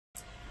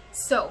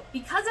So,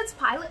 because it's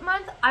pilot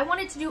month, I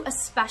wanted to do a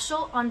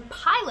special on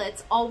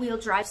Pilot's all-wheel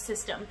drive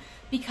system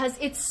because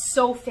it's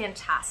so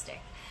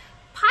fantastic.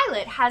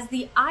 Pilot has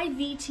the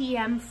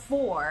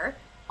i-VTM4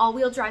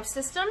 all-wheel drive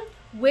system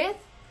with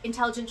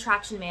intelligent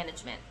traction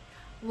management.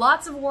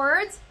 Lots of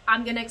words,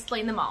 I'm gonna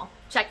explain them all.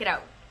 Check it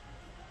out.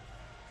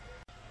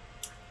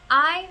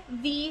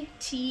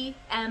 i-VTM4,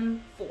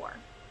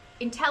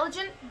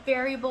 Intelligent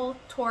Variable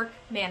Torque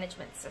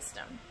Management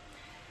System.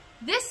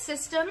 This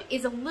system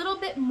is a little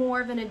bit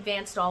more of an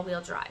advanced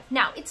all-wheel drive.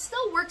 Now, it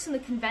still works in the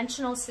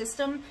conventional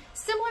system,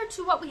 similar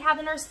to what we have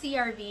in our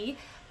CR-V,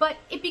 but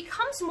it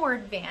becomes more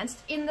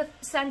advanced in the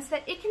sense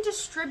that it can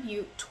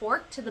distribute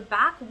torque to the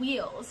back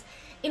wheels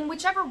in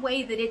whichever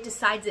way that it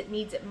decides it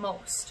needs it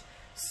most.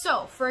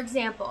 So, for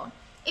example,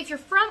 if your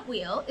front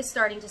wheel is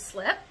starting to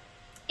slip,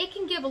 it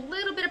can give a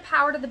little bit of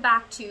power to the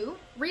back too,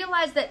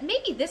 realize that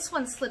maybe this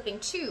one's slipping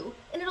too,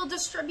 and it'll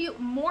distribute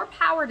more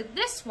power to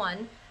this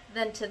one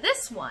than to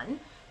this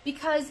one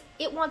because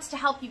it wants to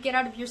help you get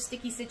out of your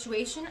sticky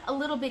situation a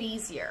little bit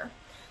easier.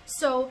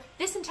 So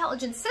this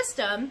intelligent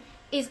system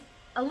is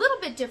a little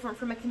bit different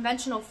from a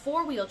conventional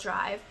four-wheel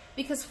drive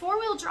because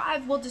four-wheel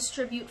drive will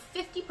distribute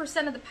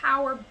 50% of the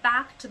power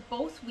back to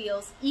both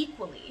wheels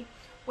equally,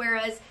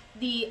 whereas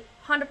the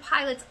Honda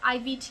Pilot's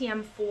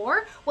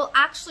i-VTM4 will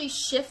actually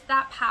shift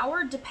that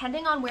power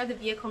depending on where the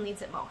vehicle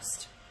needs it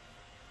most.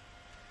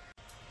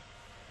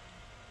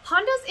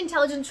 Honda's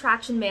Intelligent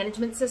Traction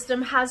Management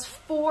System has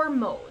 4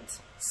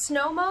 modes: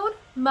 snow mode,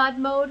 mud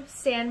mode,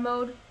 sand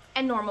mode,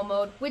 and normal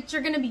mode, which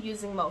you're going to be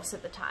using most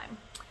of the time.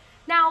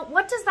 Now,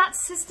 what does that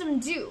system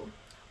do?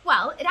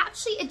 Well, it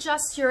actually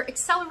adjusts your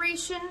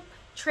acceleration,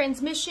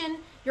 transmission,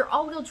 your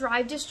all-wheel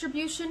drive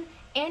distribution,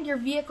 and your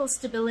vehicle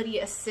stability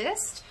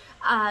assist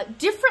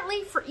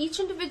differently for each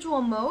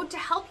individual mode to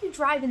help you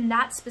drive in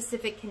that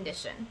specific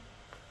condition.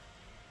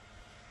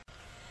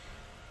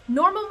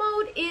 Normal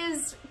mode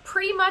is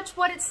pretty much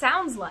what it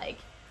sounds like.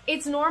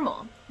 It's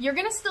normal. You're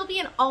going to still be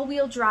in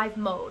all-wheel drive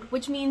mode,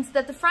 which means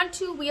that the front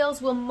 2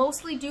 wheels will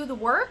mostly do the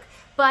work,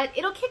 but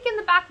it'll kick in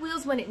the back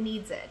wheels when it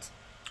needs it.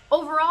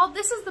 Overall,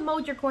 this is the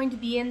mode you're going to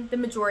be in the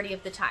majority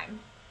of the time.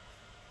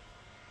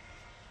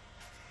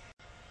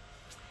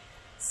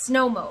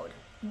 Snow mode.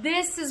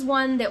 This is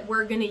one that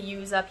we're going to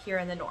use up here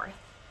in the north,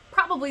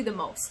 probably the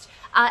most,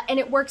 and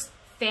it works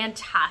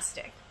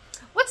fantastic.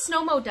 What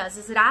snow mode does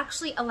is it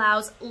actually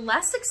allows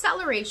less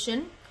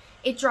acceleration,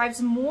 it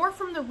drives more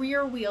from the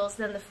rear wheels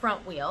than the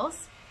front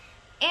wheels,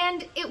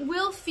 and it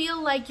will feel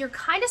like you're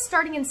kind of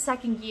starting in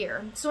second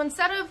gear. So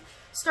instead of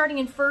starting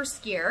in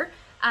first gear,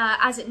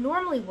 as it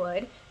normally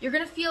would, you're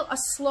going to feel a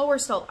slower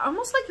start,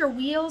 almost like your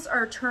wheels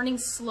are turning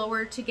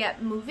slower to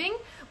get moving,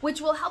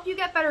 which will help you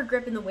get better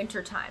grip in the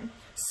winter time.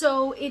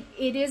 So it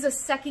is a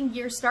second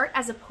gear start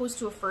as opposed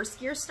to a first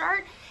gear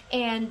start,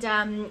 and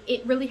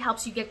it really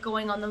helps you get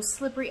going on those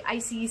slippery,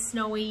 icy,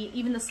 snowy,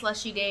 even the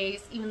slushy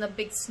days, even the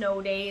big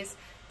snow days,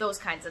 those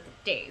kinds of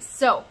days.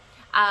 So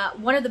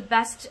one of the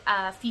best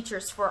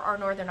features for our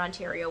Northern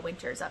Ontario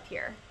winters up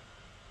here.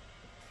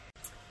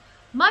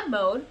 Mud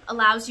mode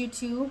allows you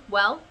to,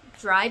 well,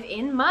 drive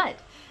in mud.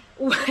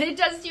 What it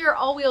does to your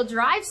all-wheel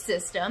drive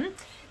system,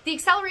 the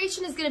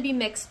acceleration is going to be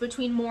mixed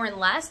between more and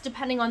less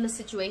depending on the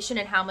situation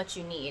and how much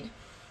you need.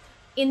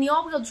 In the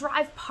all-wheel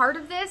drive part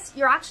of this,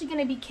 you're actually going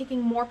to be kicking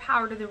more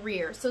power to the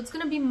rear. So it's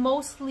going to be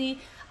mostly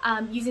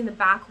using the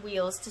back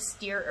wheels to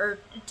steer or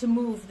to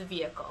move the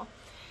vehicle.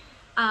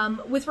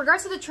 With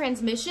regards to the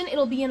transmission,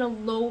 it'll be in a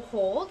low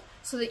hold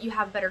so that you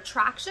have better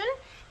traction,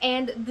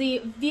 and the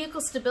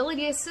vehicle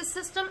stability assist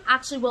system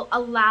actually will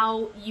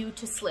allow you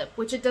to slip,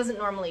 which it doesn't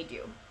normally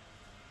do.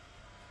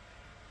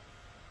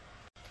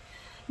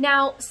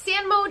 Now,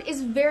 sand mode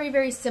is very,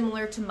 very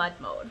similar to mud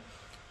mode.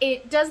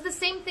 It does the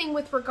same thing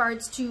with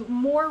regards to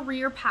more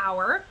rear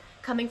power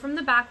coming from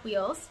the back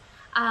wheels.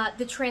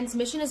 The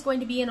transmission is going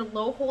to be in a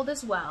low hold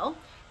as well,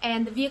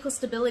 and the vehicle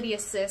stability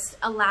assist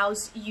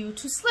allows you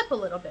to slip a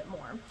little bit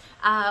more,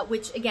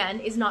 which again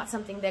is not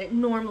something that it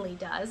normally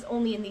does,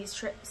 only in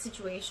these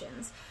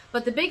situations.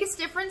 But the biggest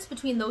difference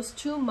between those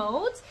 2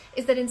 modes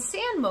is that in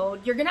sand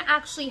mode, you're gonna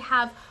actually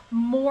have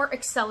more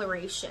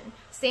acceleration.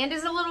 Sand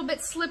is a little bit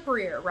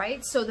slipperier,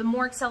 right? So the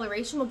more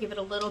acceleration will give it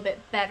a little bit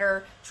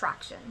better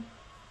traction.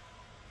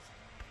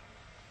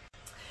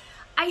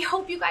 I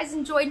hope you guys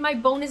enjoyed my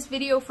bonus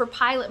video for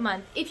Pilot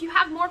Month. If you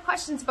have more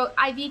questions about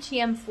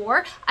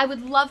i-VTM4, I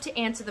would love to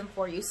answer them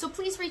for you, so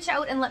please reach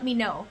out and let me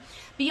know.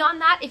 Beyond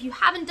that, if you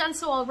haven't done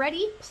so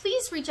already,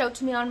 please reach out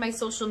to me on my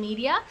social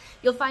media.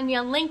 You'll find me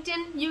on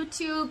LinkedIn,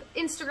 YouTube,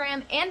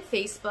 Instagram, and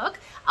Facebook.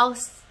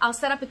 I'll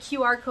set up a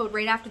QR code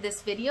right after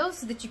this video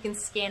so that you can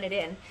scan it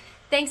in.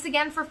 Thanks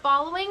again for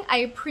following. I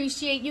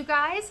appreciate you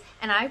guys,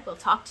 and I will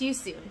talk to you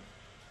soon.